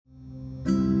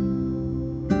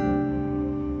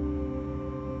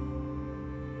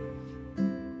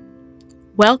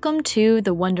Welcome to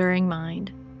The Wondering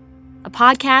Mind, a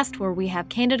podcast where we have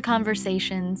candid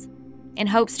conversations in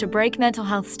hopes to break mental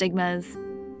health stigmas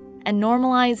and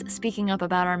normalize speaking up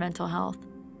about our mental health.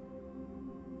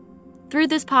 Through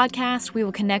this podcast, we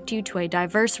will connect you to a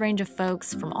diverse range of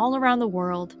folks from all around the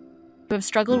world who have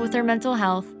struggled with their mental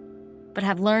health but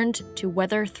have learned to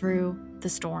weather through the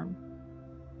storm.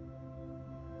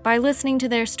 By listening to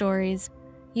their stories,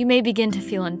 you may begin to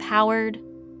feel empowered,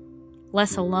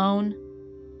 less alone,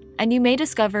 and you may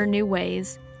discover new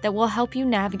ways that will help you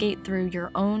navigate through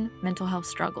your own mental health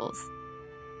struggles.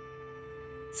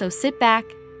 So sit back,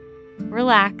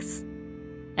 relax,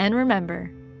 and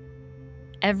remember,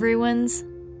 everyone's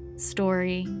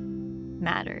story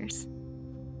matters.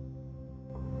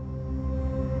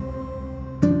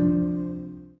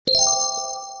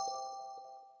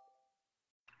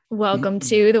 Welcome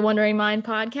to the Wondering Mind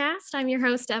podcast. I'm your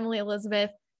host, Emily Elizabeth.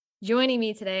 Joining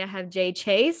me today, I have Jay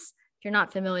Chase. If you're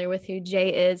not familiar with who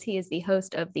Jay is, he is the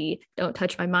host of the Don't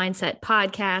Touch My Mindset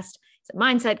podcast. He's a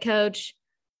mindset coach.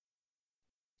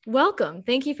 Welcome.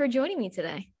 Thank you for joining me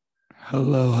today.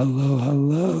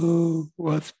 Hello.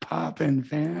 What's poppin',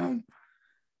 fam?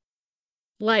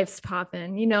 Life's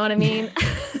poppin'. You know what I mean?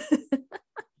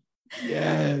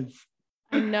 Yes.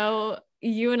 I know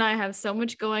you and I have so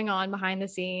much going on behind the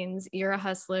scenes. You're a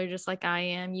hustler just like I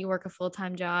am. You work a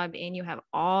full-time job and you have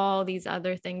all these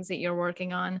other things that you're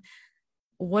working on.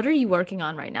 What are you working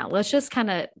on right now? Let's just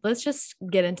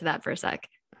get into that for a sec.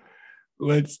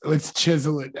 Let's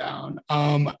chisel it down.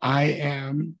 I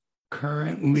am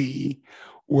currently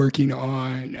working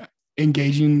on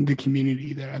engaging the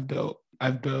community that I've built.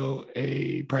 I've built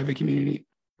a private community,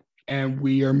 and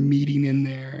we are meeting in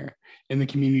there in the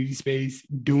community space,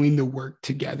 doing the work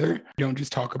together. We don't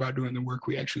just talk about doing the work,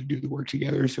 we actually do the work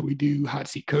together. So we do hot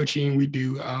seat coaching, we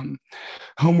do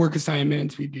homework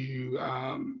assignments, we do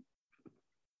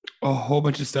a whole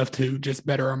bunch of stuff to just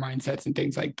better our mindsets and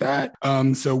things like that.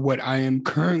 So what I am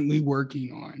currently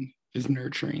working on is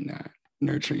nurturing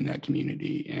that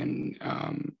community and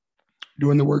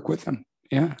doing the work with them.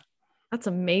 Yeah. That's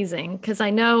amazing. Because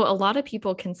I know a lot of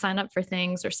people can sign up for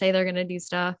things or say they're going to do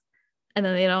stuff and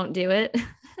then they don't do it.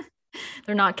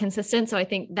 They're not consistent. So I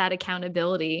think that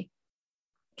accountability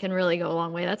can really go a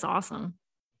long way. That's awesome.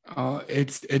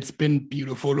 It's been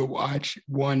beautiful to watch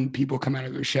people come out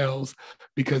of their shells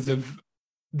because of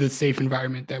the safe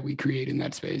environment that we create in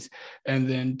that space, and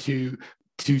then to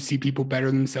see people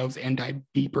better themselves and dive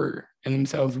deeper in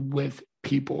themselves with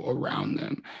people around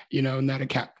them, and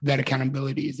that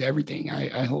accountability is everything.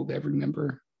 I hold every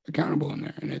member accountable in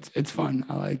there, and it's fun.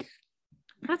 I like it.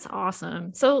 That's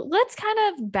awesome. So let's kind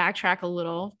of backtrack a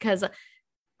little, because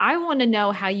I want to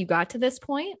know how you got to this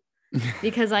point,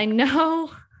 because I know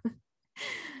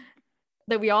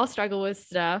that we all struggle with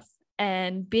stuff,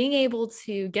 and being able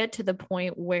to get to the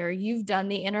point where you've done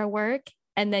the inner work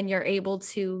and then you're able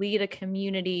to lead a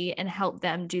community and help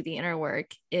them do the inner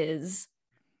work that's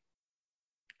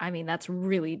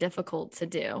really difficult to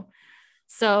do.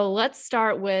 So let's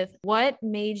start with, what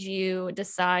made you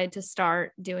decide to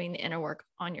start doing the inner work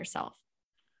on yourself?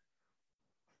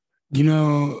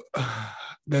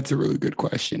 That's a really good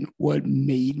question. What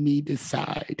made me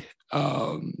decide?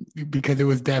 Because it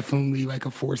was definitely like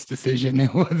a forced decision.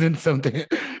 It wasn't something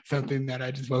that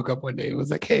I just woke up one day and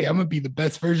was like, hey, I'm gonna be the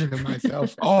best version of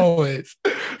myself always.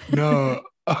 No,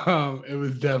 it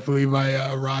was definitely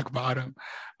my rock bottom.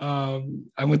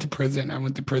 I went to prison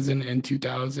in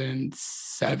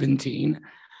 2017,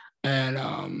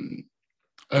 and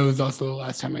it was also the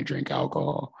last time I drank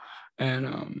alcohol,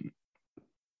 and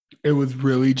it was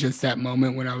really just that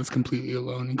moment when I was completely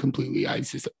alone and completely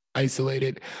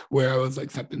isolated, where I was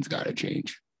like, something's got to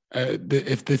change.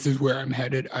 If this is where I'm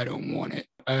headed, I don't want it.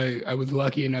 I was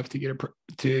lucky enough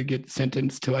to get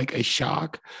sentenced to like a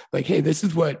shock, like, hey, this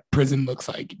is what prison looks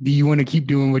like. Do you want to keep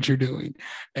doing what you're doing?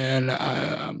 And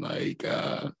I'm like,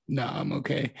 no, I'm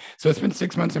okay. So I spent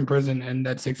 6 months in prison, and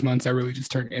that 6 months I really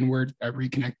just turned inward. I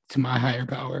reconnected to my higher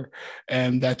power,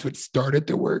 and that's what started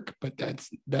the work. But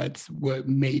that's what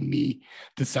made me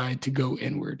decide to go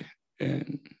inward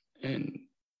and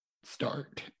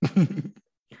start.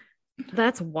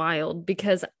 That's wild,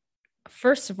 because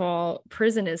first of all,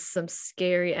 prison is some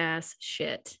scary ass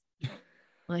shit.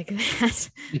 Like that, yes.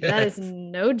 That is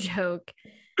no joke.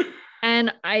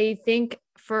 And I think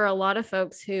for a lot of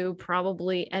folks who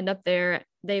probably end up there,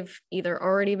 they've either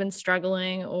already been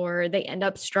struggling or they end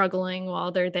up struggling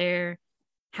while they're there.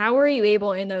 How were you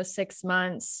able in those 6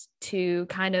 months to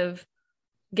kind of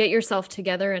get yourself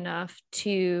together enough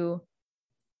to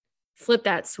flip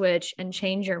that switch and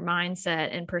change your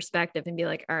mindset and perspective and be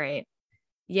like, all right,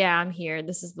 yeah, I'm here.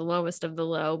 This is the lowest of the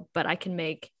low, but I can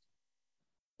make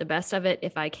the best of it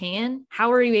if I can.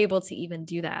 How are you able to even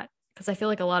do that? Because I feel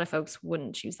like a lot of folks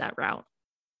wouldn't choose that route.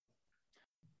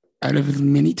 Out of as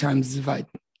many times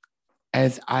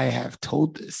as I have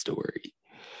told this story,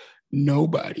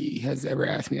 nobody has ever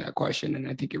asked me that question. And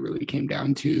I think it really came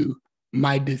down to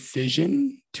my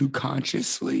decision to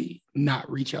consciously not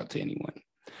reach out to anyone.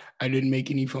 I didn't make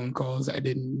any phone calls. I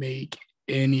didn't write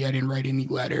any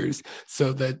letters,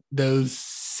 so that those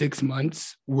 6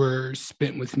 months were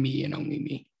spent with me and only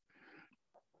me.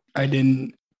 I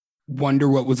didn't wonder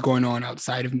what was going on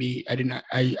outside of me.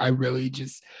 I really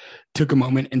just took a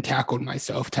moment and tackled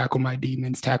myself, tackled my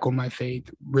demons, tackled my faith,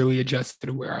 really adjusted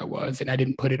to where I was. And I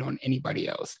didn't put it on anybody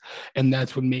else. And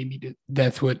that's what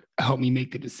helped me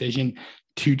make the decision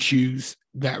to choose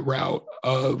that route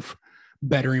of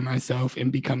bettering myself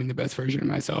and becoming the best version of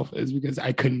myself, is because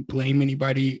I couldn't blame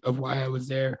anybody of why I was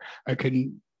there. I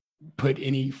couldn't put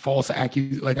any false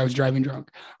accusations, like I was driving drunk.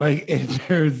 Like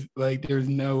there's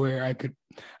nowhere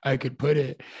I could put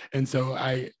it. And so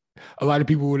a lot of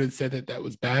people would have said that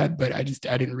was bad, but I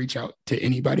didn't reach out to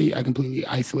anybody. I completely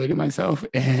isolated myself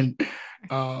and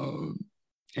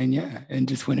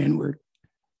just went inward.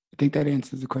 I think that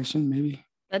answers the question, maybe.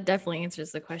 That definitely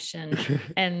answers the question.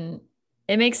 And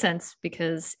it makes sense,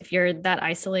 because if you're that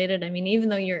isolated, I mean, even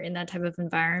though you're in that type of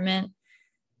environment,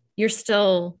 you're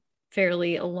still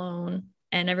fairly alone,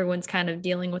 and everyone's kind of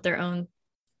dealing with their own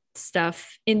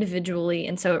stuff individually.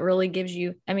 And so it really gives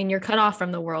you, I mean, you're cut off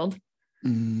from the world.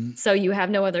 Mm-hmm. So you have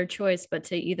no other choice but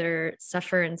to either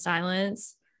suffer in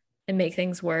silence and make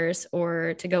things worse,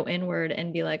 or to go inward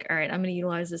and be like, all right, I'm going to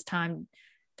utilize this time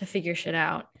to figure shit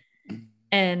out. Mm-hmm.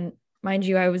 And mind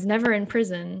you, I was never in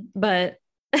prison, but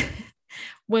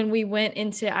when we went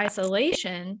into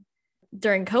isolation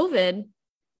during COVID,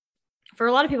 for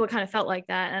a lot of people, it kind of felt like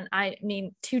that. And I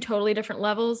mean, two totally different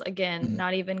levels, again, mm-hmm.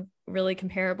 not even really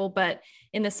comparable, but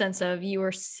in the sense of you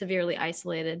were severely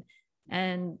isolated.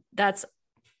 And that's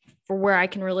for where I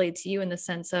can relate to you, in the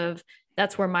sense of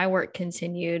that's where my work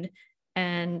continued.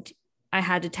 And I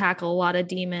had to tackle a lot of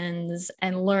demons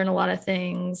and learn a lot of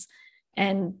things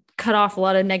and cut off a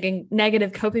lot of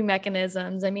negative coping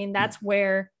mechanisms. I mean, that's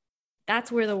where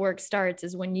the work starts,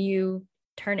 is when you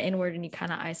turn inward and you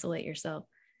kind of isolate yourself.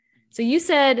 So you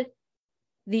said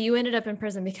that you ended up in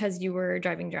prison because you were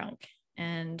driving drunk,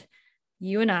 and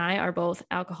you and I are both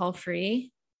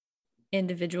alcohol-free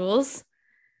individuals.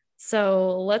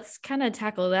 So let's kind of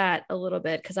tackle that a little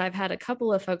bit, because I've had a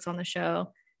couple of folks on the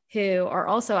show who are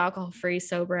also alcohol-free,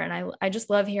 sober, and I just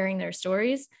love hearing their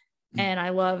stories, and I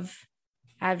love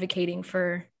advocating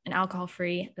for an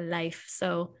alcohol-free life.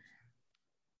 So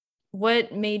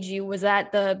what made you, was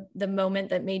that the moment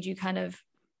that made you kind of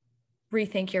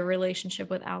rethink your relationship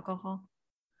with alcohol?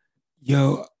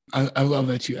 Yo, I love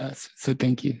that you asked. So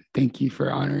thank you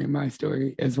for honoring my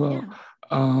story as well.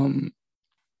 Yeah.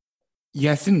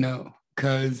 Yes and no,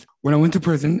 because when I went to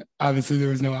prison, obviously there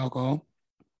was no alcohol.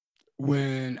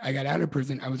 When I got out of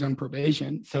prison, I was on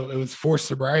probation, so it was forced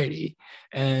sobriety.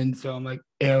 And so I'm like,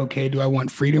 yeah, okay, do I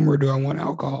want freedom or do I want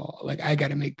alcohol? Like, I got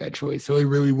to make that choice. So it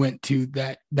really went to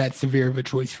that severe of a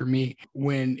choice for me.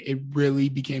 When it really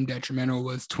became detrimental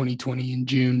was 2020 in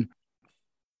June,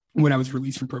 when I was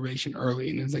released from probation early.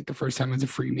 And it was like the first time as a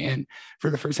free man for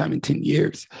the first time in 10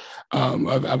 years.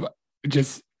 I've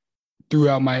just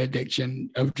throughout my addiction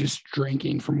of just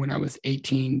drinking from when I was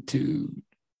 18 to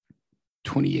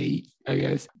 28, I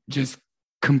guess, just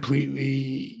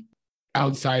completely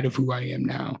outside of who I am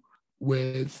now,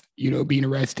 with, being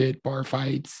arrested, bar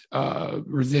fights,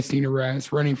 resisting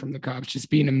arrest, running from the cops, just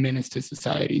being a menace to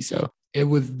society. So it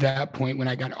was that point when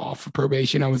I got off of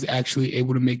probation, I was actually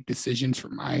able to make decisions for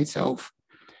myself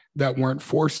that weren't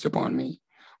forced upon me,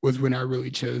 was when I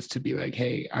really chose to be like,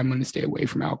 hey, I'm going to stay away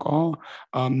from alcohol.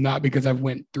 Not because I've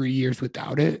went 3 years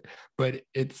without it, but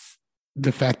it's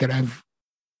the fact that I've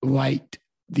liked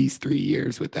these 3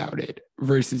 years without it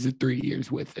versus the 3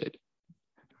 years with it.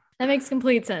 That makes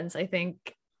complete sense. I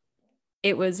think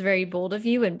it was very bold of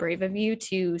you and brave of you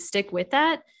to stick with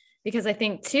that, because I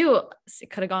think too, it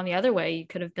could have gone the other way. You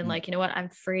could have been like, you know what, I'm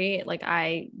free. Like,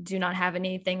 I do not have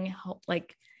anything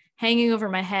like hanging over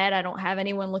my head. I don't have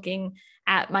anyone looking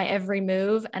at my every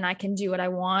move, and I can do what I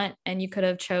want. And you could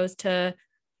have chose to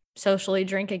socially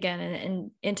drink again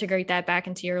and integrate that back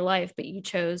into your life, but you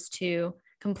chose to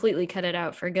completely cut it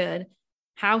out for good.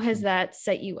 How has that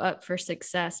set you up for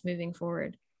success moving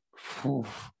forward?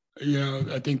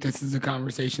 I think this is a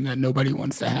conversation that nobody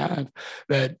wants to have,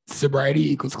 that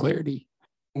sobriety equals clarity.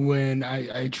 when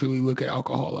I truly look at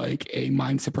alcohol like a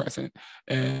mind suppressant.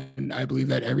 And I believe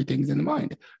that everything's in the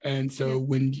mind. And so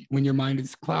when your mind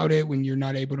is clouded, when you're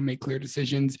not able to make clear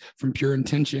decisions from pure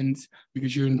intentions,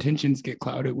 because your intentions get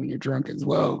clouded when you're drunk as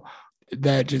well,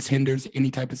 that just hinders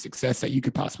any type of success that you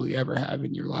could possibly ever have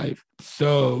in your life.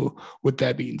 So with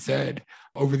that being said,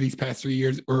 over these past 3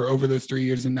 years, or over those 3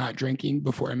 years of not drinking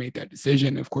before I made that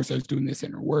decision, of course, I was doing this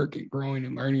inner work and growing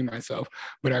and learning myself.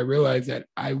 But I realized that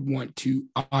I want to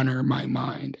honor my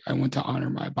mind. I want to honor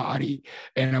my body,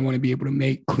 and I want to be able to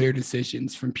make clear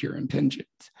decisions from pure intentions.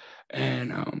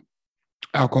 And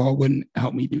alcohol wouldn't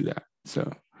help me do that.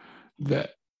 So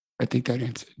that, I think that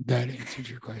answered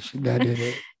your question. That did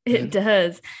it. It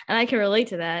does. And I can relate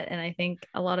to that. And I think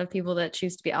a lot of people that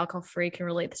choose to be alcohol free can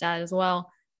relate to that as well.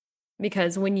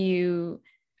 Because when you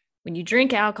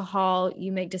drink alcohol,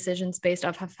 you make decisions based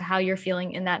off of how you're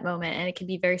feeling in that moment. And it can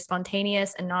be very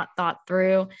spontaneous and not thought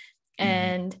through. Mm-hmm.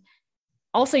 And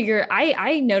also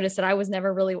I noticed that I was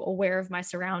never really aware of my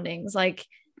surroundings. Like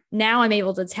now I'm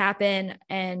able to tap in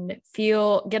and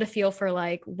get a feel for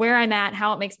like where I'm at,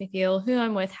 how it makes me feel, who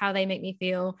I'm with, how they make me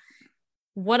feel,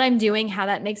 what I'm doing, how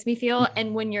that makes me feel.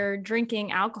 And when you're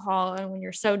drinking alcohol and when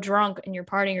you're so drunk and you're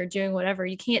partying or doing whatever,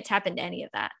 you can't tap into any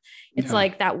of that. It's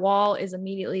like that wall is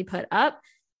immediately put up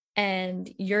and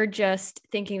you're just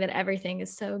thinking that everything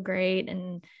is so great.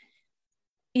 And,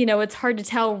 you know, it's hard to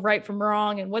tell right from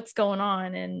wrong and what's going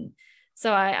on. And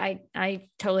so I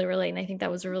totally relate. And I think that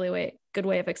was a really good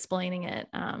way of explaining it.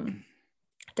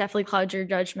 Definitely clouds your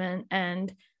judgment.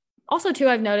 And also too,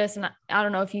 I've noticed, and I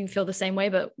don't know if you feel the same way,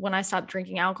 but when I stopped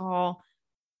drinking alcohol,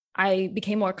 I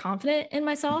became more confident in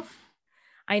myself.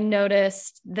 I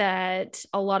noticed that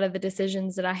a lot of the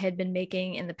decisions that I had been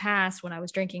making in the past when I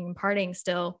was drinking and partying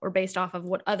still were based off of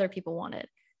what other people wanted,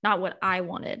 not what I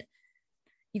wanted.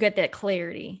 You get that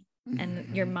clarity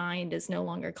and your mind is no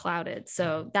longer clouded.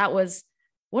 So that was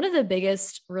one of the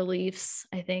biggest reliefs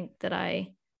I think that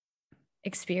I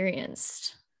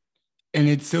experienced. And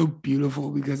it's so beautiful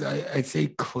because I say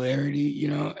clarity, you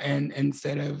know, and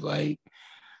instead of like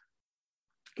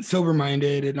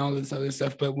sober-minded and all this other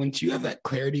stuff, but once you have that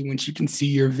clarity, once you can see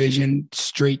your vision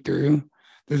straight through,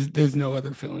 there's no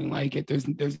other feeling like it. There's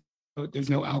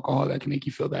no alcohol that can make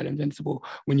you feel that invincible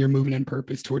when you're moving in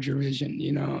purpose towards your vision,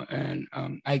 you know. And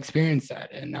I experienced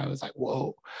that, and I was like,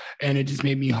 whoa. And it just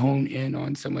made me hone in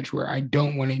on so much where I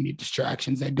don't want any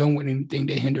distractions. I don't want anything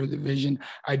to hinder the vision.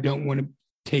 I don't want to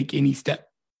take any step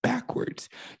backwards.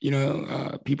 You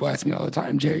know, people ask me all the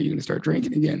time, Jay, are you going to start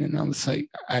drinking again? And I was like,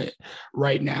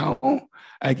 right now,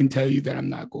 I can tell you that I'm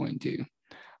not going to.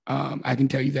 I can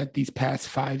tell you that these past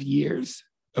 5 years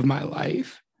of my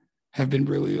life have been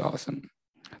really awesome.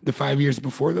 The 5 years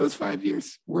before those 5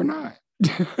 years were not.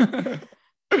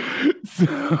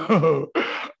 So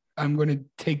I'm going to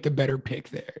take the better pick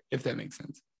there, if that makes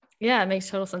sense. Yeah, it makes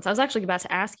total sense. I was actually about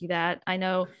to ask you that. I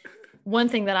know one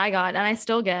thing that I got and I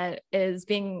still get is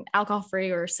being alcohol free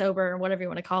or sober or whatever you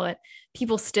want to call it.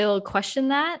 People still question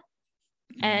that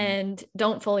and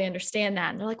don't fully understand that.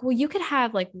 And they're like, well, you could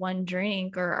have like one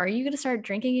drink, or are you going to start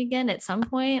drinking again at some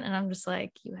point? And I'm just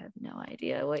like, you have no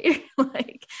idea what you're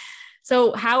like.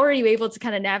 So how are you able to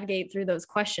kind of navigate through those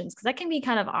questions? Because that can be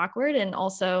kind of awkward. And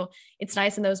also it's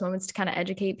nice in those moments to kind of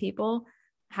educate people.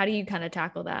 How do you kind of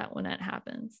tackle that when that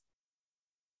happens?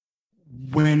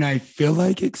 When I feel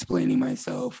like explaining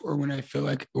myself, or when I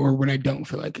don't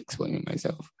feel like explaining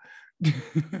myself.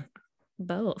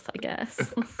 Both, I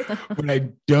guess. When I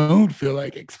don't feel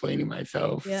like explaining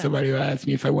myself, somebody will ask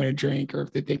me if I want to drink or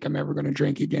if they think I'm ever going to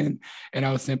drink again. And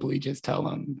I'll simply just tell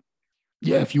them,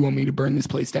 yeah, if you want me to burn this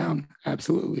place down,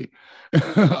 absolutely.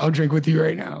 I'll drink with you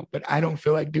right now, but I don't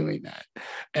feel like doing that.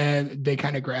 And they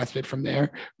kind of grasp it from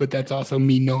there. But that's also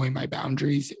me knowing my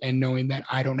boundaries and knowing that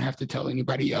I don't have to tell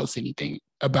anybody else anything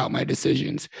about my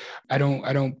decisions. I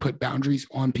don't put boundaries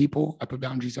on people. I put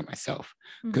boundaries on myself,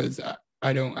 because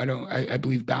I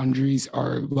believe boundaries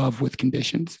are love with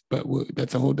conditions, but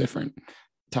that's a whole different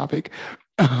topic.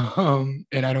 And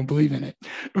I don't believe in it.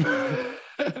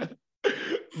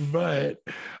 But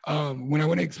when I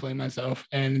want to explain myself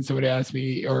and somebody asks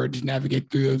me, or just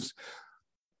navigate through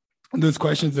those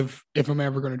questions of if I'm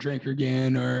ever going to drink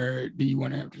again, or do you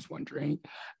want to have just one drink?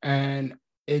 And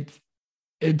it's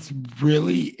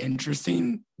really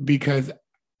interesting because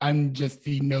I'm just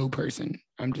the no person.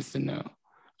 I'm just a no.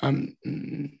 I'm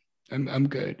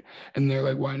good. And they're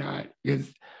like, why not?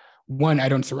 Because one, I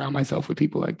don't surround myself with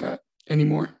people like that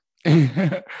anymore.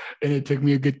 And it took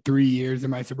me a good 3 years of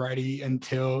my sobriety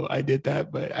until I did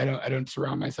that. But I don't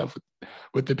surround myself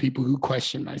with the people who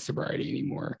question my sobriety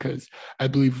anymore, because I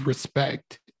believe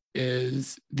respect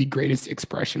is the greatest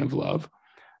expression of love.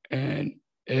 And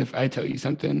if I tell you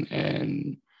something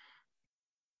and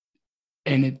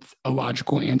it's a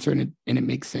logical answer and it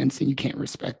makes sense and you can't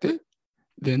respect it,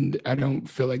 then I don't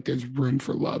feel like there's room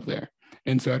for love there.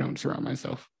 And so I don't surround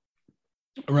myself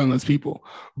around those people.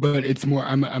 But it's more,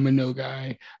 I'm a no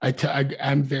guy.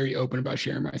 I'm very open about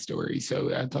sharing my story.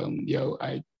 So I tell them, yo,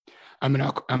 I'm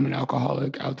an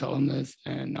alcoholic. I'll tell them this,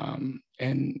 and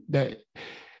that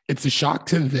it's a shock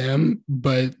to them,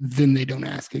 but then they don't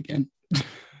ask again.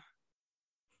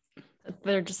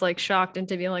 They're just like shocked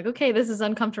into being like, okay, this is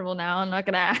uncomfortable now. I'm not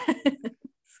gonna ask.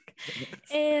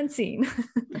 And scene.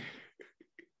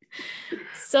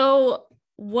 So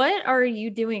what are you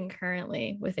doing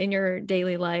currently within your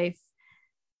daily life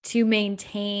to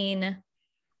maintain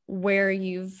where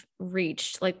you've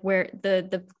reached, like where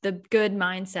the good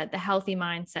mindset, the healthy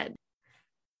mindset?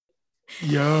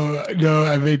 Yo, no,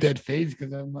 I made that face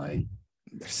because I'm like,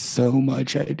 there's so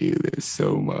much I do. There's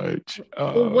so much.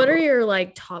 Well, what are your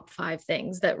like top 5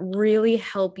 things that really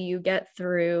help you get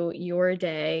through your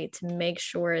day to make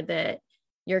sure that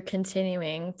you're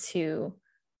continuing to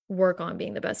work on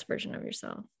being the best version of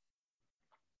yourself?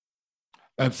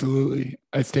 Absolutely.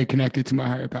 I stay connected to my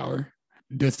higher power,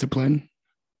 discipline,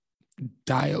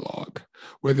 dialogue,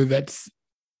 whether that's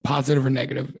positive or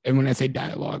negative. And when I say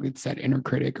dialogue, it's that inner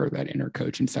critic or that inner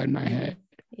coach inside my head.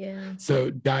 Yeah. So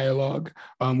dialogue,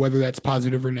 whether that's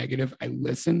positive or negative, I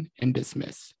listen and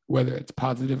dismiss, whether it's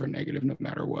positive or negative, no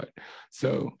matter what.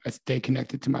 So I stay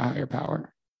connected to my higher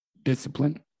power,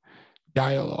 discipline,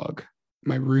 dialogue,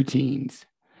 my routines,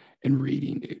 and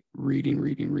reading.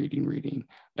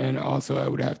 And also I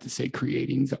would have to say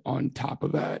creating on top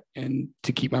of that, and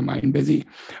to keep my mind busy.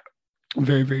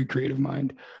 Very, very creative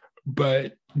mind.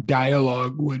 But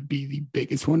dialogue would be the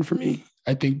biggest one for me.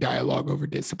 I think dialogue over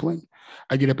discipline.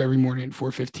 I get up every morning at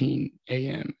 4:15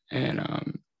 a.m.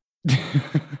 and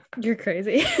You're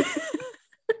crazy.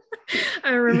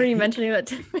 I remember you mentioning that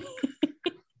to me.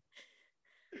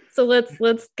 So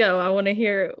let's go. I want to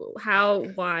hear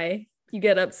why you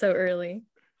get up so early.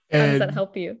 How does that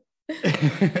help you?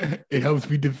 It helps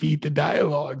me defeat the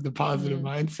dialogue, the positive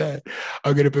mindset.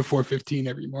 I'll get up at 4:15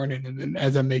 every morning, and then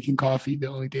as I'm making coffee, the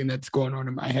only thing that's going on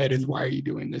in my head is, why are you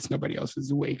doing this? Nobody else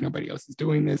is awake. Nobody else is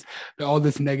doing this. All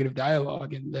this negative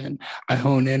dialogue, and then I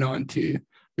hone in on to,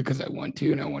 because I want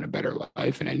to, and I want a better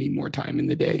life, and I need more time in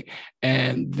the day.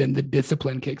 And then the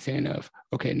discipline kicks in of,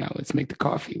 okay, now let's make the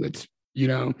coffee. Let's,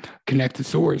 connect to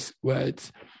source.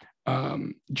 Let's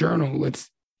journal. Let's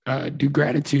do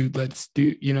gratitude. Let's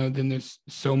do, then there's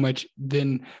so much,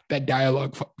 then that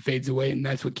dialogue fades away. And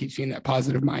that's what keeps you in that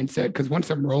positive mindset. Because once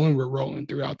I'm rolling, we're rolling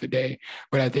throughout the day.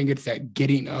 But I think it's that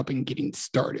getting up and getting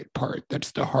started part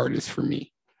that's the hardest for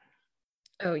me.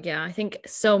 Oh, yeah. I think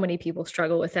so many people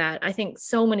struggle with that. I think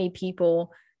so many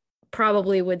people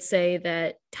probably would say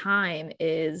that time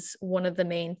is one of the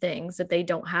main things that they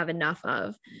don't have enough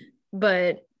of.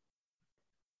 But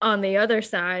on the other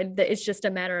side, that it's just a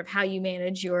matter of how you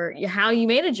manage your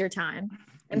time.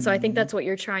 And so I think that's what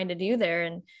you're trying to do there.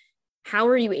 And how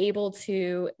are you able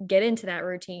to get into that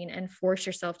routine and force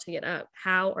yourself to get up?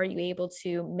 How are you able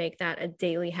to make that a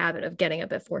daily habit of getting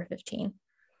up at 4:15?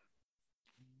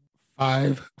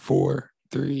 5, 4,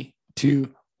 3,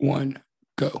 2, 1,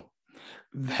 go.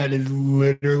 That is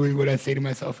literally what I say to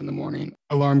myself in the morning.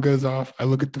 Alarm goes off. I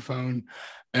look at the phone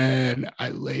and I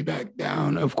lay back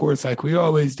down, of course, like we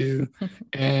always do.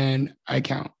 And I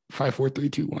count 5, 4, 3,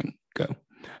 2, 1, go.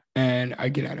 And I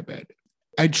get out of bed.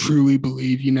 I truly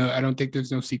believe, I don't think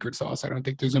there's no secret sauce. I don't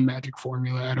think there's a magic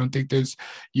formula. I don't think there's,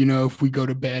 if we go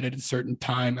to bed at a certain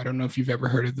time, I don't know if you've ever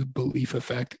heard of the belief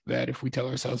effect, that if we tell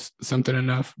ourselves something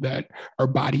enough, that our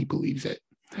body believes it.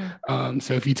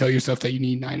 So if you tell yourself that you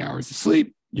need 9 hours of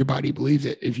sleep, your body believes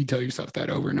it. If you tell yourself that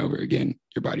over and over again,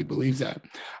 your body believes that.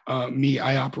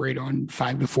 I operate on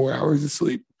 5 to 4 hours of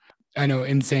sleep. I know,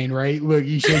 insane, right? Look,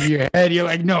 you shake your head. You're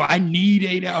like, no, I need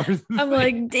 8 hours. I'm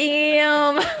like,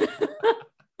 damn.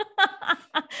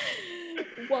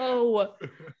 Whoa.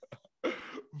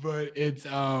 But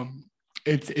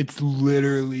it's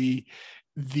literally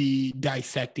the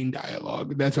dissecting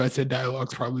dialogue. That's why I said dialogue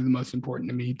is probably the most important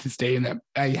to me, to stay in that.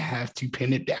 I have to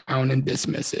pin it down and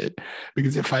dismiss it,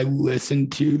 because if I listen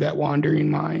to that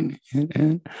wandering mind,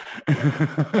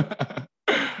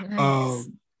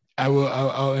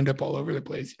 I'll end up all over the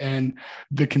place. And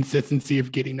the consistency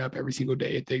of getting up every single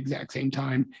day at the exact same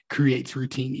time creates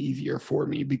routine easier for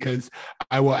me, because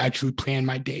I will actually plan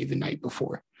my day the night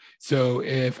before. So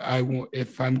if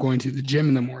I'm going to the gym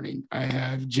in the morning, I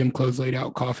have gym clothes laid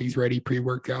out, coffee's ready,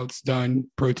 pre-workouts done,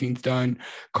 protein's done,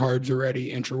 carbs are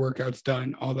ready, intra-workouts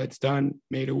done, all that's done,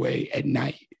 made away at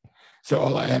night. So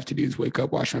all I have to do is wake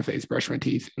up, wash my face, brush my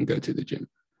teeth, and go to the gym.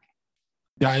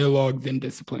 Dialogue, then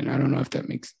discipline. I don't know if that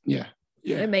makes, yeah.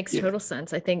 It makes total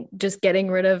sense. I think just getting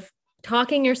rid of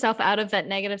talking yourself out of that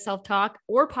negative self-talk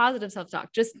or positive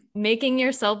self-talk, just making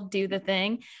yourself do the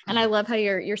thing. And I love how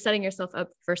you're setting yourself up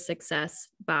for success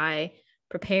by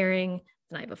preparing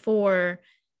the night before.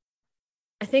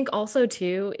 I think also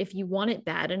too, if you want it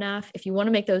bad enough, if you want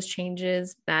to make those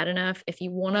changes bad enough, if you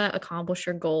want to accomplish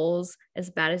your goals as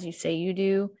bad as you say you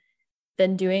do,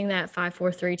 then doing that 5,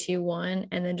 4, 3, 2, 1,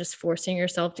 and then just forcing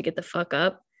yourself to get the fuck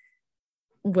up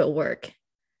will work.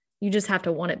 You just have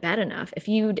to want it bad enough. If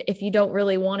you don't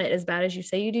really want it as bad as you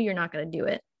say you do, you're not going to do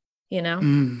it, you know?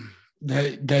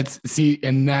 That's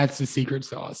the secret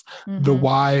sauce. The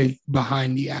why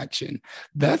behind the action.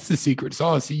 That's the secret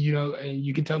sauce. You know, and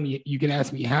you can tell me, you can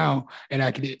ask me how, and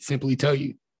I could simply tell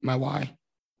you my why.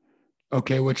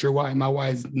 Okay, what's your why? My why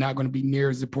is not going to be near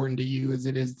as important to you as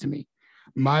it is to me.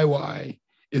 My why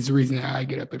is the reason that I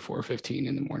get up at 4:15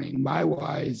 in the morning. My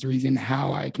why is the reason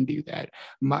how I can do that.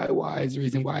 My why is the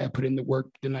reason why I put in the work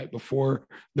the night before,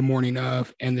 the morning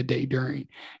of, and the day during.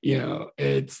 You know,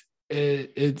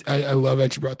 I love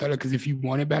that you brought that up, because if you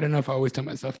want it bad enough, I always tell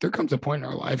myself there comes a point in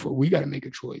our life where we got to make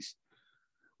a choice,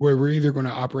 where we're either going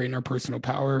to operate in our personal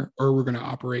power or we're going to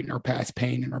operate in our past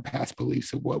pain and our past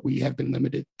beliefs of what we have been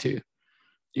limited to.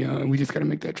 You know, and we just got to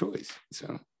make that choice.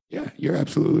 So yeah, you're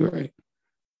absolutely right.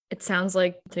 It sounds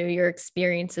like through your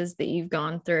experiences that you've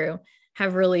gone through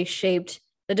have really shaped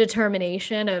the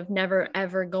determination of never,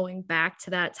 ever going back to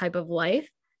that type of life.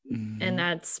 And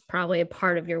that's probably a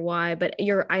part of your why, but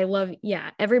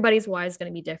everybody's why is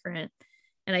going to be different.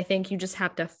 And I think you just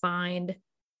have to find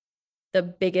the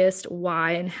biggest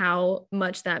why and how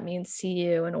much that means to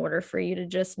you in order for you to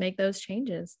just make those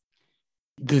changes.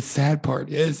 The sad part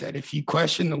is that if you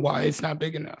question the why, it's not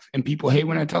big enough. And people hate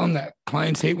when I tell them that.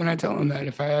 Clients hate when I tell them that.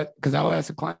 Because I'll ask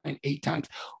a client 8 times,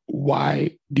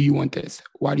 why do you want this?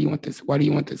 Why do you want this? Why do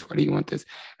you want this? Why do you want this?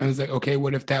 And I was like, okay,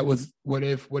 what if that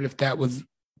was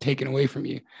taken away from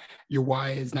you? Your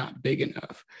why is not big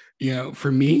enough. You know,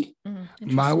 for me,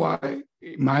 my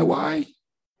why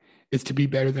is to be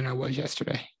better than I was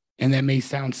yesterday. And that may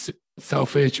sound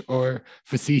selfish or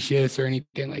facetious or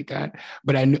anything like that,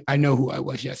 but I know who I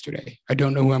was yesterday. I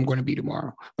don't know who I'm going to be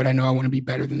tomorrow, but I know I want to be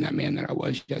better than that man that I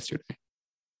was yesterday.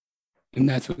 And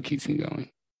that's what keeps me going.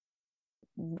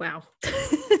 Wow.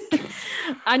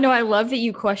 I know. I love that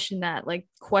you question that, like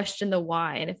question the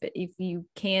why. And if you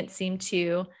can't seem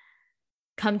to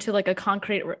come to like a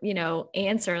concrete,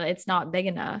 answer, it's not big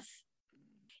enough.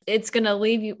 It's going to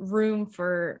leave you room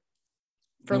for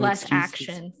less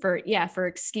action, for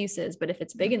excuses. But if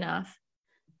it's big enough,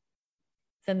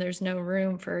 then there's no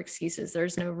room for excuses.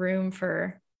 There's no room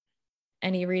for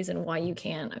any reason why you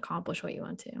can't accomplish what you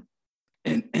want to.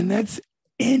 And that's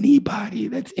anybody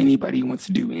who wants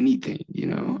to do anything,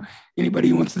 anybody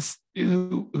who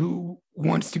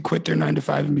wants to quit their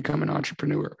 9-to-5 and become an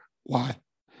entrepreneur. Why?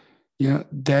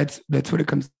 That's what it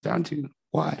comes down to.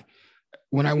 Why?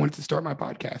 When I wanted to start my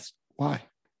podcast, why?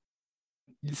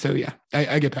 So yeah,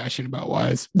 I get passionate about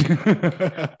whys.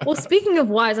 Well, speaking of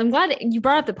whys, I'm glad you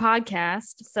brought up the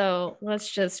podcast. So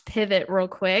let's just pivot real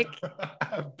quick.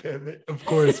 Pivot, of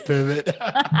course, pivot.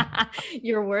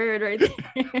 Your word right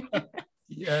there.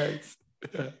 Yes.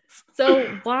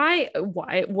 So why,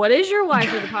 what is your why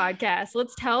for the podcast?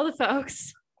 Let's tell the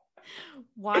folks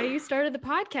why you started the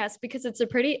podcast, because it's a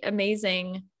pretty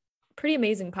amazing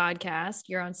podcast.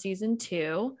 You're on season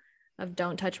 2 of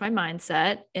Don't Touch My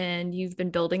Mindset, and you've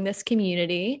been building this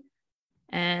community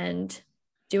and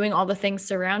doing all the things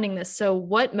surrounding this. So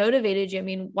what motivated you? I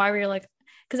mean, why were you like,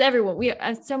 because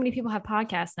so many people have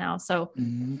podcasts now. So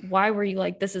why were you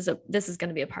like, this is going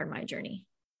to be a part of my journey?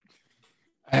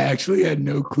 I actually had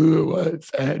no clue it was.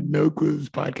 I had no clue this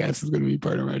podcast was going to be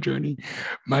part of my journey.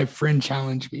 My friend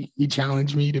challenged me. He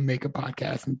challenged me to make a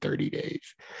podcast in 30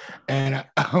 days. And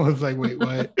I was like, wait,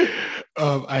 what?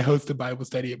 I host a Bible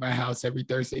study at my house every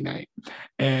Thursday night.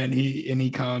 And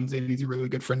he comes, and he's a really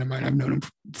good friend of mine. I've known him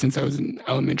since I was in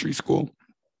elementary school.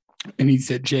 And he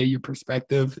said, Jay, your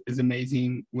perspective is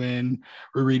amazing when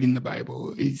we're reading the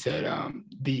Bible. He said,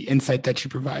 the insight that you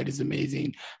provide is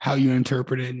amazing. How you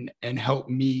interpret it and help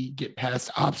me get past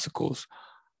obstacles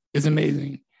is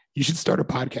amazing. You should start a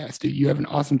podcast, dude. You have an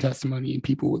awesome testimony and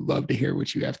people would love to hear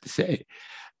what you have to say.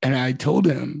 And I told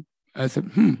him, I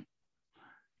said,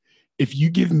 if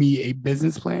you give me a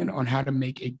business plan on how to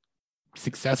make a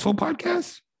successful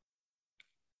podcast,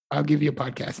 I'll give you a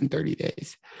podcast in 30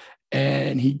 days.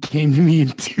 And he came to me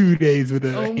in 2 days with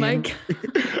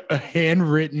a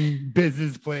handwritten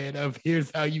business plan of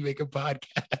here's how you make a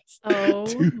podcast. Oh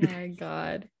my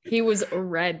God. He was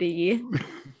ready.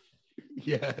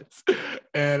 Yes.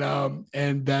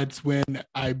 And that's when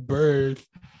I birthed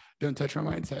Don't Touch My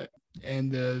Mindset.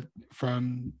 And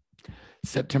from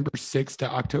September 6th to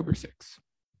October 6th.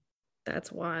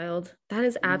 That's wild. That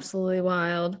is absolutely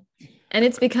wild. And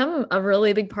it's become a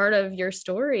really big part of your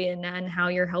story and how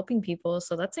you're helping people.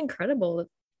 So that's incredible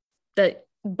that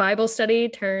Bible study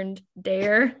turned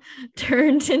dare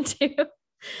turned into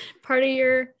part of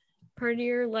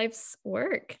your life's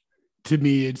work. To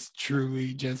me, it's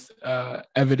truly just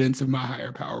evidence of my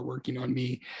higher power working on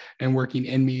me and working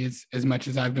in me as much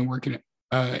as I've been working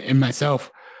in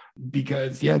myself.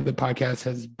 Because yeah, the podcast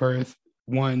has birthed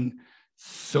one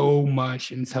so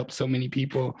much and it's helped so many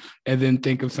people. And then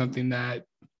think of something that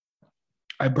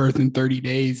I birthed in 30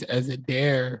 days as a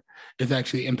dare is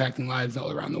actually impacting lives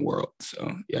all around the world.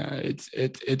 So yeah,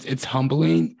 it's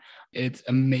humbling, it's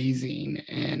amazing,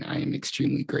 and I am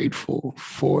extremely grateful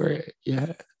for it.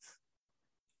 Yeah.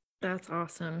 That's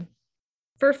awesome.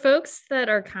 For folks that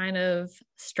are kind of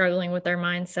struggling with their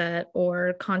mindset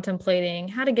or contemplating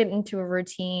how to get into a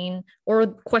routine or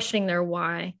questioning their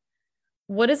why,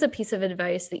 what is a piece of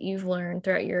advice that you've learned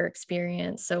throughout your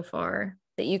experience so far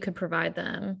that you could provide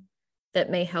them that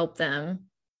may help them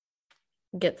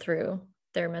get through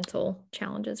their mental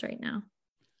challenges right now?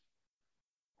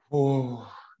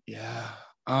 Oh, yeah.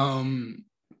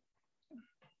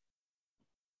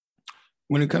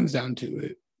 When it comes down to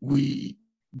it, we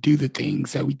do the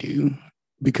things that we do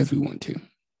because we want to.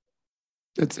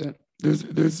 That's it.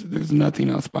 There's nothing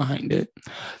else behind it.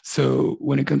 So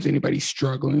when it comes to anybody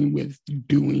struggling with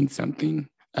doing something,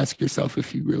 ask yourself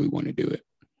if you really want to do it.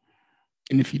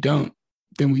 And if you don't,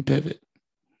 then we pivot.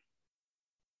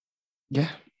 Yeah.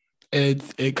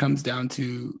 It comes down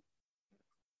to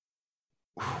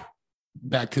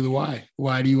back to the why.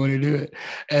 Why do you want to do it?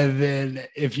 And then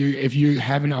if you're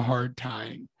having a hard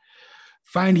time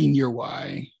finding your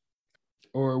why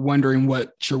or wondering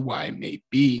what your why may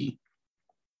be,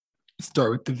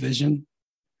 start with the vision.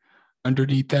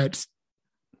 Underneath that,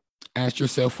 ask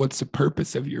yourself, what's the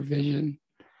purpose of your vision?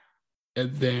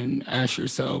 And then ask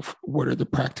yourself, what are the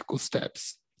practical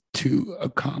steps to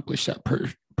accomplish that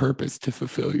purpose, to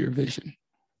fulfill your vision?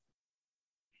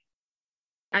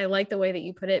 I like the way that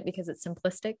you put it because it's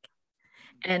simplistic.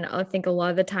 And I think a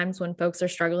lot of the times when folks are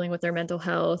struggling with their mental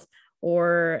health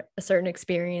or a certain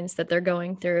experience that they're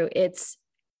going through, it's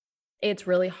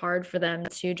really hard for them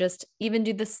to just even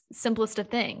do the simplest of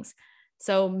things.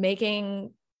 So making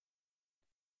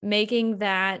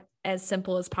that as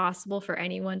simple as possible for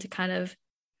anyone to kind of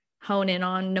hone in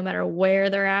on, no matter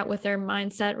where they're at with their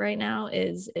mindset right now,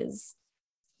 is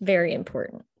very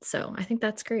important. So I think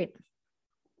that's great.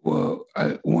 Well,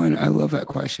 I love that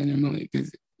question, Emily,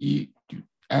 because you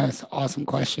ask awesome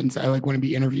questions. I want to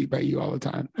be interviewed by you all the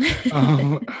time.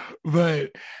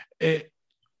 But it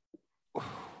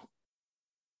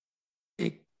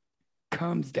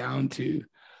comes down to,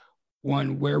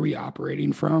 one, where are we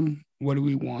operating from? What do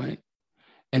we want?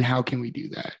 And how can we do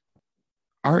that?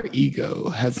 Our ego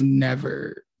has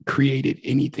never created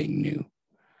anything new,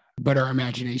 but our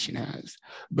imagination has.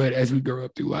 But as we grow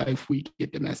up through life, we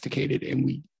get domesticated and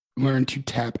we learn to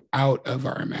tap out of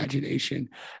our imagination.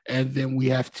 And then we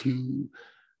have to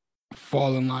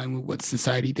fall in line with what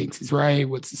society thinks is right,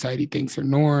 what society thinks are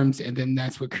norms. And then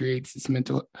that's what creates this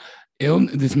mental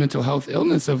health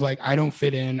illness of I don't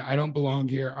fit in, I don't belong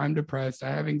here, I'm depressed, I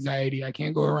have anxiety, I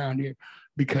can't go around here,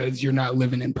 because you're not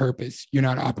living in purpose. You're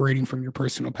not operating from your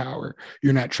personal power.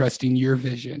 You're not trusting your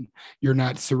vision. You're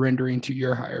not surrendering to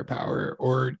your higher power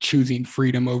or choosing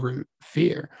freedom over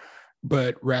fear,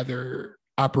 but rather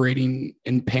operating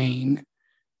in pain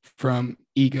from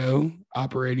ego,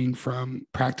 operating from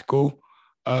practical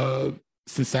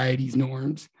society's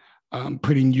norms,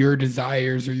 putting your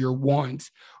desires or your wants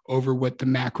over what the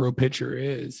macro picture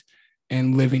is,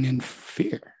 and living in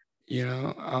fear.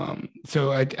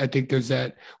 So I think there's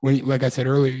that, when, like I said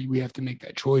earlier, we have to make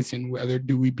that choice in whether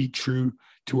do we be true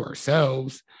to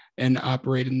ourselves and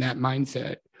operate in that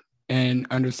mindset and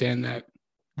understand that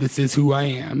this is who I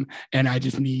am, and I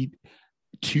just need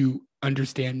to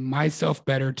understand myself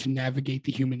better to navigate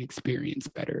the human experience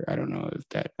better. I don't know if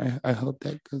that, I hope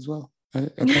that goes well. I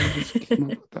kind of just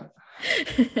came up with that.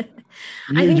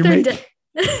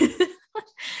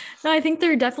 I think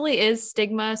there definitely is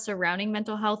stigma surrounding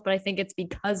mental health, but I think it's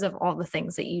because of all the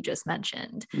things that you just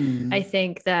mentioned. Mm-hmm. I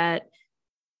think that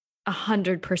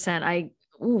 100%,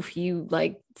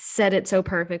 you said it so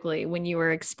perfectly when you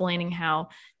were explaining how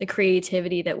the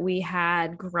creativity that we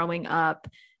had growing up,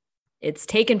 it's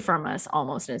taken from us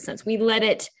almost in a sense. We let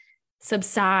it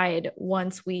subside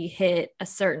once we hit a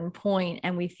certain point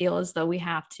and we feel as though we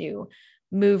have to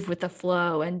move with the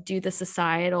flow and do the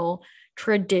societal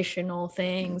traditional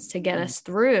things to get us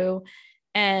through.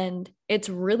 And it's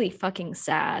really fucking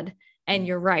sad. And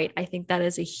you're right. I think that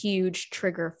is a huge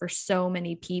trigger for so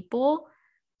many people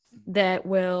that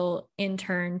will in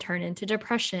turn turn into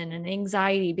depression and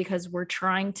anxiety, because we're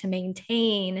trying to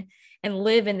maintain and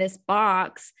live in this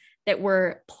box that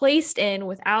we're placed in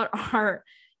without our,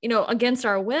 against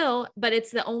our will, but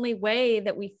it's the only way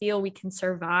that we feel we can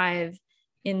survive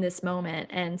in this moment.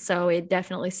 And so it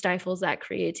definitely stifles that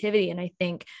creativity. And I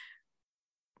think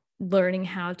learning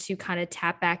how to kind of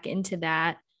tap back into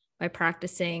that by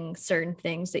practicing certain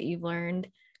things that you've learned,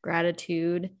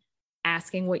 gratitude,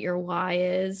 asking what your why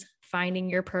is, finding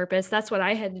your purpose. That's what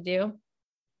I had to do.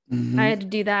 Mm-hmm. I had to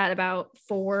do that about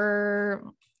 4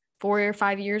 or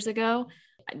 5 years ago.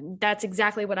 That's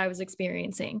exactly what I was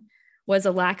experiencing, was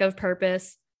a lack of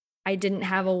purpose. I didn't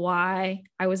have a why.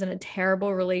 I was in a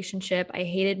terrible relationship. I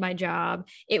hated my job.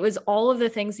 It was all of the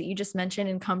things that you just mentioned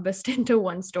encompassed into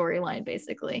one storyline,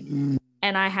 basically. Mm-hmm.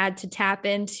 And I had to tap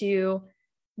into,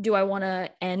 do I want to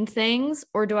end things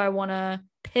or do I want to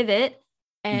pivot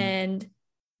and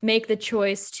make the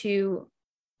choice to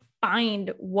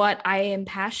find what I am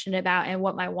passionate about and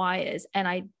what my why is? And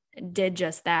I did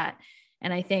just that.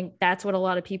 And I think that's what a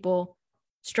lot of people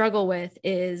struggle with,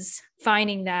 is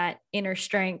finding that inner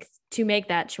strength to make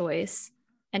that choice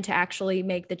and to actually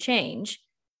make the change.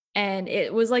 And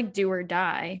it was like do or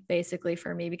die basically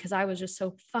for me, because I was just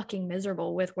so fucking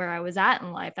miserable with where I was at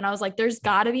in life. And I was like, there's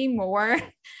got to be more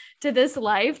to this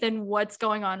life than what's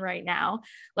going on right now.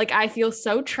 Like, I feel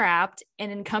so trapped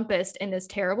and encompassed in this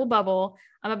terrible bubble.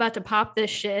 I'm about to pop this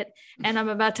shit and I'm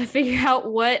about to figure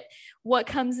out what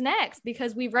comes next,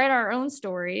 because we write our own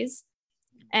stories.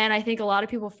 And I think a lot of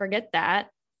people forget that.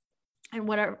 And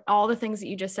all the things that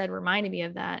you just said reminded me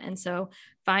of that. And so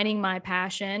finding my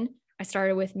passion, I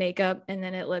started with makeup and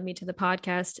then it led me to the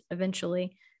podcast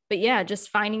eventually. But yeah, just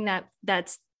finding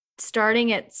that's starting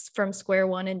it from square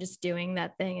one and just doing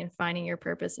that thing and finding your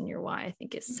purpose and your why, I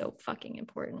think is so fucking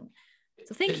important.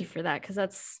 So thank you for that, because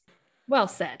that's well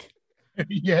said.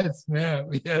 Yes, ma'am.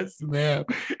 Yes, ma'am.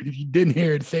 If you didn't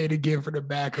hear it, say it again for the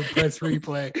back or press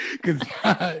replay, because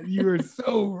you were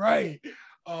so right.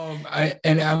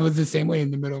 I was the same way in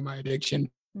the middle of my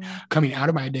addiction, coming out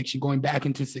of my addiction, going back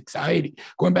into society,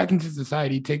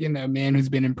 taking a man who's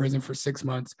been in prison for 6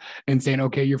 months and saying,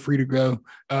 okay, you're free to go.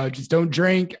 Just don't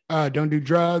drink, don't do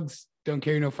drugs, don't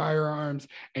carry no firearms.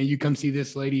 And you come see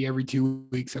this lady every 2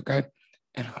 weeks. Okay.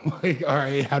 And I'm like, all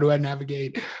right, how do I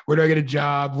navigate? Where do I get a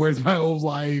job? Where's my old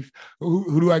life?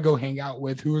 Who do I go hang out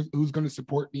with? Who's going to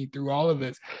support me through all of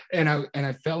this? And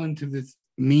I fell into this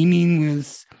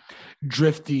meaningless,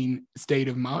 drifting state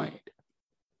of mind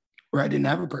where I didn't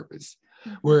have a purpose,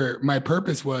 where my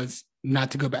purpose was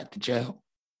not to go back to jail.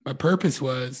 My purpose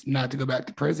was not to go back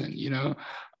to prison,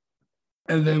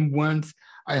 And then once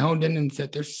I honed in and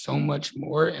said, there's so much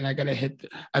more, and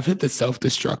I've hit the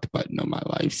self-destruct button on my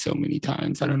life so many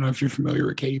times. I don't know if you're familiar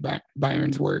with Katie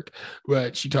Byron's work,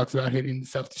 but she talks about hitting the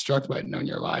self-destruct button on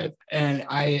your life. And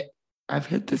I've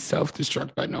hit the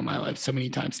self-destruct button on my life so many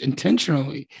times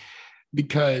intentionally,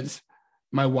 because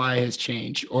my why has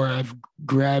changed, or I've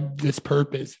grabbed this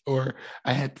purpose, or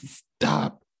I had to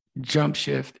stop, jump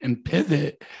shift and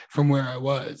pivot from where I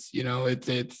was.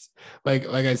 It's like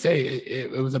I say,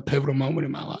 it was a pivotal moment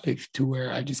in my life to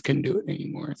where I just couldn't do it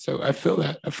anymore. So I feel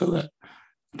that.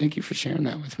 Thank you for sharing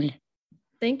that with me.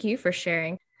 Thank you for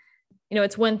sharing.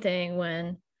 It's one thing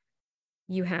when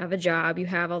you have a job, you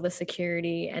have all the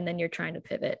security, and then you're trying to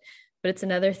pivot. But it's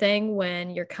another thing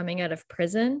when you're coming out of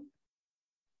prison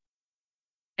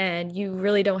and you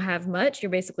really don't have much. You're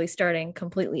basically starting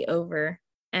completely over.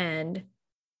 And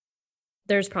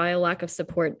there's probably a lack of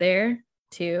support there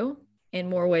too, in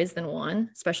more ways than one,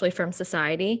 especially from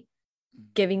society,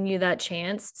 giving you that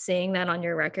chance, seeing that on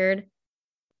your record.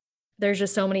 There's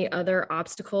just so many other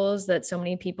obstacles that so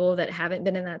many people that haven't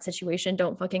been in that situation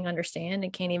don't fucking understand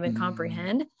and can't even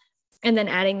comprehend. And then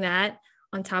adding that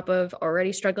on top of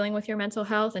already struggling with your mental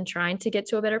health and trying to get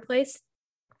to a better place,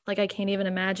 like I can't even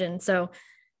imagine. So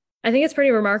I think it's pretty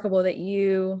remarkable that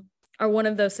you are one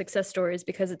of those success stories,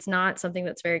 because it's not something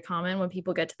that's very common when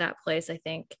people get to that place. I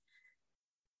think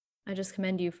I just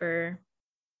commend you for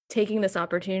taking this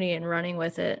opportunity and running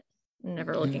with it and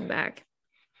never looking back.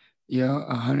 Yeah,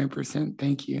 100%.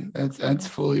 Thank you. That's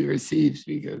fully received,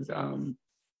 because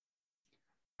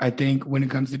I think when it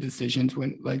comes to decisions,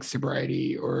 when like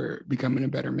sobriety or becoming a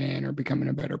better man or becoming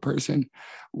a better person,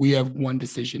 we have one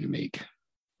decision to make: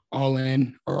 all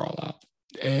in or all out.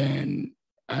 And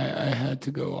I had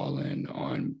had to go all in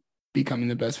on becoming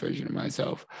the best version of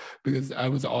myself, because I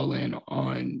was all in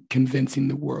on convincing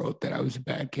the world that I was a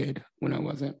bad kid when I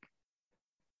wasn't.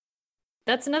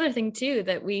 That's another thing too,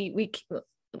 that we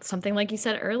something like you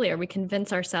said earlier, we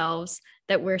convince ourselves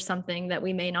that we're something that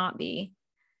we may not be,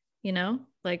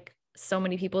 like so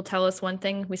many people tell us one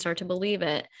thing, we start to believe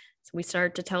it. So we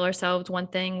start to tell ourselves one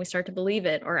thing, we start to believe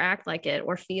it or act like it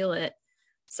or feel it.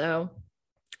 So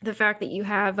the fact that you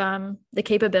have the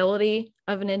capability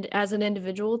of as an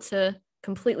individual to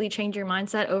completely change your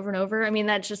mindset over and over, I mean,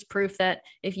 that's just proof that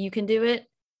if you can do it,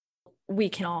 we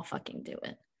can all fucking do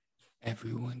it.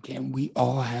 Everyone can. We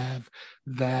all have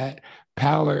that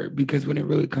power, because when it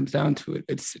really comes down to it,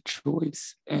 it's a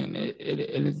choice, and it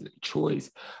is a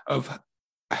choice of,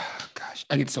 gosh,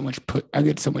 I get so much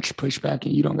pushback,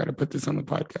 and you don't got to put this on the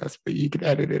podcast, but you can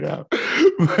edit it out.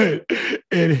 But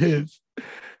it is.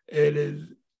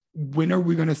 When are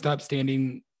we going to stop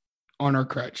standing on our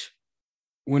crutch?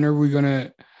 When are we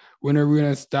gonna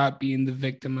stop being the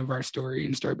victim of our story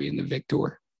and start being the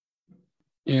victor?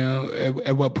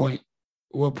 At what point?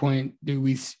 What point do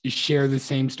we share the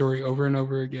same story over and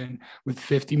over again with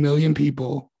 50 million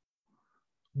people,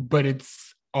 but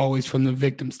it's always from the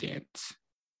victim stance?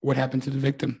 What happened to the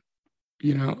victim?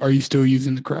 Are you still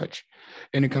using the crutch?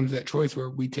 And it comes to that choice where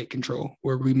we take control,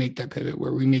 where we make that pivot,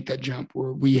 where we make that jump,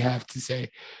 where we have to say,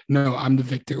 no, I'm the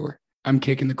victor. I'm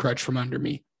kicking the crutch from under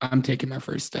me. I'm taking my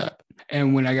first step.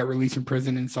 And when I got released from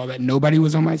prison and saw that nobody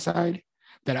was on my side,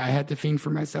 that I had to think for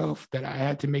myself, that I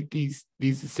had to make these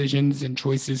decisions and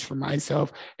choices for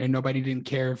myself, and nobody didn't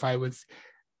care if I was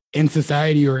in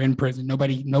society or in prison.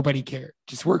 Nobody cared.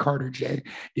 Just work harder, Jay.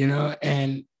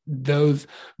 And those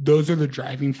are the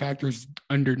driving factors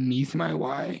underneath my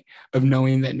why of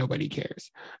knowing that nobody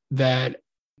cares. And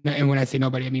when I say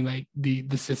nobody, I mean like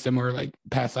the system or like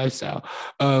past lifestyle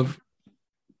of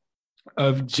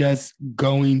just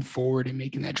going forward and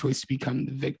making that choice to become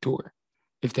the victor.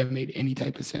 If that made any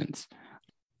type of sense.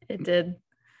 It did.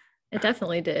 It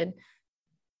definitely did.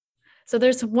 So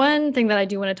there's one thing that I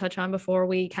do want to touch on before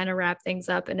we kind of wrap things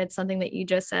up. And it's something that you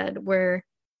just said, where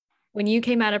when you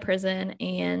came out of prison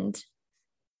and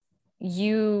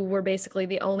you were basically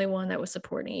the only one that was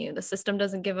supporting you, the system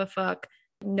doesn't give a fuck.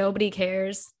 Nobody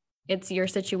cares. It's your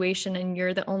situation and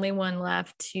you're the only one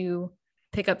left to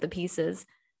pick up the pieces.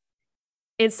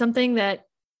 It's something that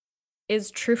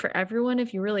is true for everyone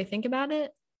if you really think about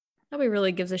it. Nobody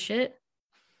really gives a shit.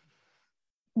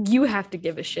 You have to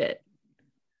give a shit.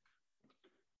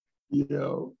 It's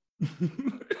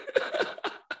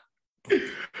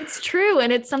true.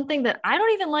 And it's something that I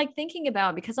don't even like thinking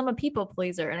about because I'm a people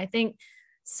pleaser. And I think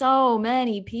so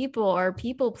many people are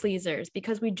people pleasers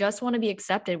because we just want to be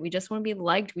accepted. We just want to be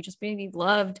liked. We just want to be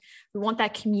loved. We want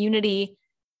that community.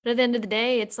 But at the end of the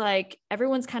day, it's like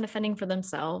everyone's kind of fending for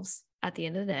themselves at the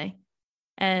end of the day.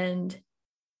 And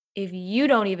if you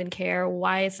don't even care,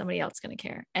 why is somebody else going to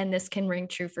care? And this can ring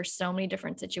true for so many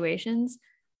different situations.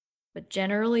 But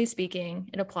generally speaking,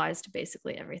 it applies to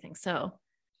basically everything. So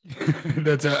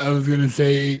that's what I was going to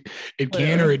say. It literally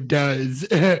can or it does.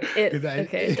 It does.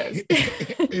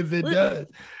 It does.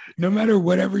 No matter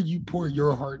whatever you pour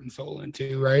your heart and soul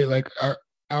into, right? Like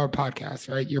our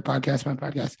podcast, right? Your podcast, my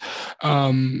podcast.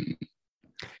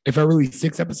 If I release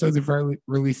 6 episodes, if I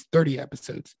release 30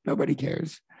 episodes, nobody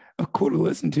cares. Oh, cool to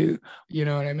listen to. You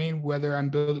know what I mean? Whether I'm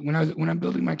building when I'm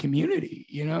building my community,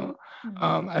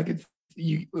 I could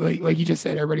like you just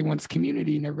said, everybody wants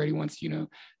community and everybody wants,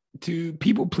 to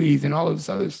people please and all of this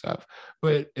other stuff.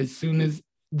 But as soon as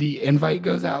the invite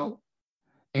goes out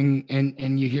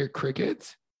and you hear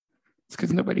crickets, it's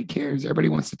because nobody cares. Everybody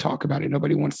wants to talk about it.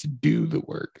 Nobody wants to do the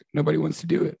work. Nobody wants to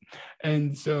do it.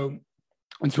 And so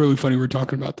it's really funny we're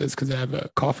talking about this because I have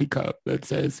a coffee cup that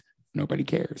says, nobody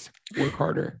cares. Work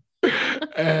harder.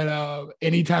 And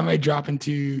anytime I drop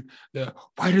into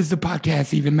why does the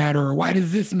podcast even matter? Or why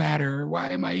does this matter? Why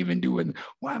am I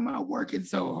working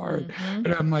so hard? Mm-hmm.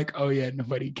 And I'm like, oh yeah,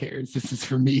 nobody cares. This is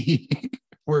for me.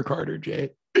 Work harder, Jay.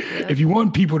 Yeah. If you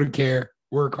want people to care,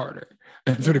 work harder.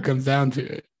 That's what it comes down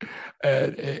to it.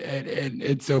 And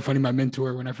it's so funny. My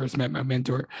mentor, when I first met my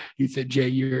mentor, he said, Jay,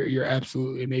 you're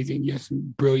absolutely amazing. You have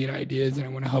some brilliant ideas and I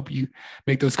want to help you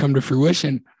make those come to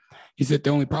fruition. He said, the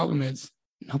only problem is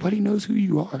nobody knows who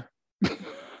you are.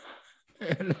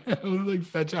 And it was like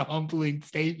such a humbling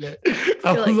statement.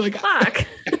 I was like, fuck.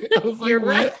 I was like, you're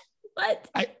right. What?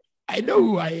 I know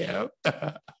who I am.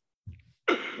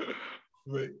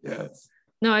 But yes.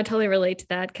 No, I totally relate to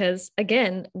that because,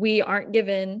 again, we aren't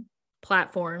given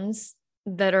platforms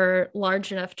that are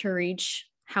large enough to reach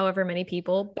however many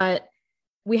people, but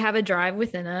we have a drive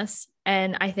within us.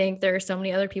 And I think there are so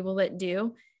many other people that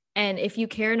do. And if you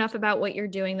care enough about what you're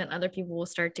doing, then other people will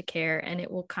start to care and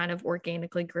it will kind of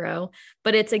organically grow.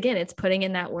 But it's, again, it's putting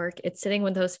in that work. It's sitting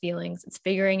with those feelings. It's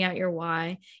figuring out your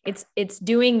why. It's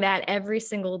doing that every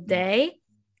single day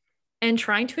and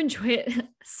trying to enjoy it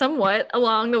somewhat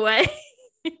along the way.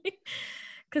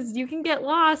 Because you can get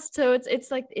lost. So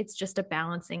it's just a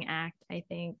balancing act, I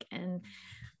think. And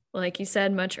like you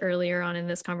said much earlier on in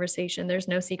this conversation, there's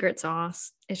no secret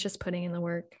sauce. It's just putting in the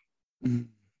work. Mm-hmm.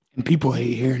 And people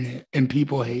hate hearing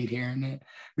it.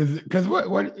 Because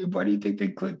what do you think they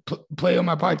play on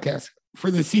my podcast? For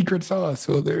the secret sauce.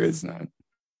 So there is none.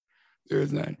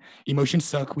 Emotions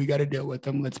suck. We got to deal with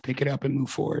them. Let's pick it up and move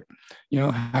forward.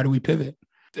 How do we pivot?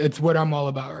 It's what I'm all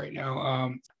about right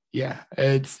now.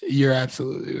 You're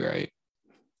absolutely right.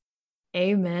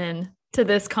 Amen to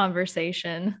this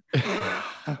conversation.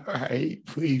 All right,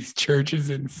 please. Church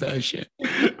is in session.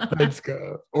 Let's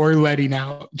go. Or letting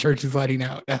out. Church is letting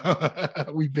out.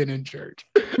 We've been in church.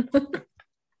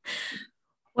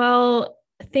 Well,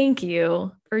 thank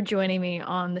you for joining me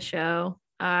on the show.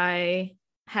 I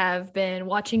have been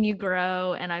watching you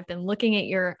grow, and I've been looking at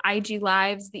your IG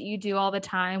lives that you do all the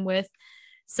time with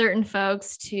certain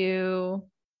folks to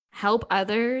help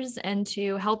others and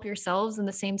to help yourselves in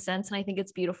the same sense. And I think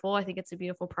it's beautiful. I think it's a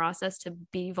beautiful process to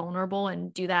be vulnerable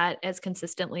and do that as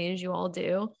consistently as you all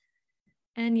do.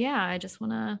 And yeah, I just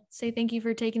want to say thank you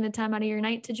for taking the time out of your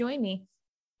night to join me.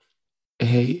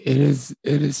 Hey, it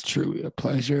is truly a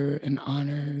pleasure and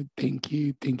honor. Thank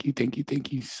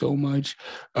you so much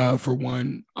for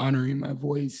one, honoring my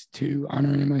voice, two,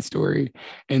 honoring my story,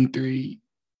 and three,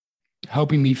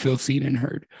 helping me feel seen and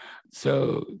heard.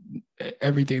 So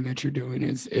everything that you're doing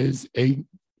is a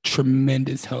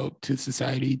tremendous help to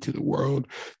society, to the world,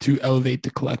 to elevate the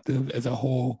collective as a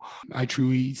whole. I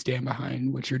truly stand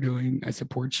behind what you're doing. I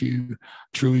support you.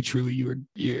 Truly,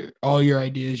 you're all your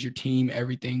ideas, your team,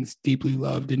 everything's deeply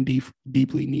loved and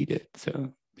deeply needed.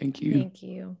 So thank you.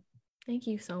 Thank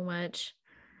you so much.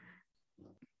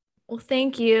 Well,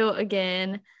 thank you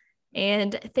again.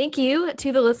 And thank you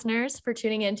to the listeners for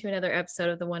tuning in to another episode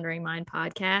of the Wondering Mind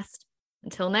podcast.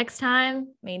 Until next time,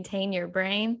 maintain your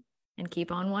brain and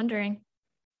keep on wondering.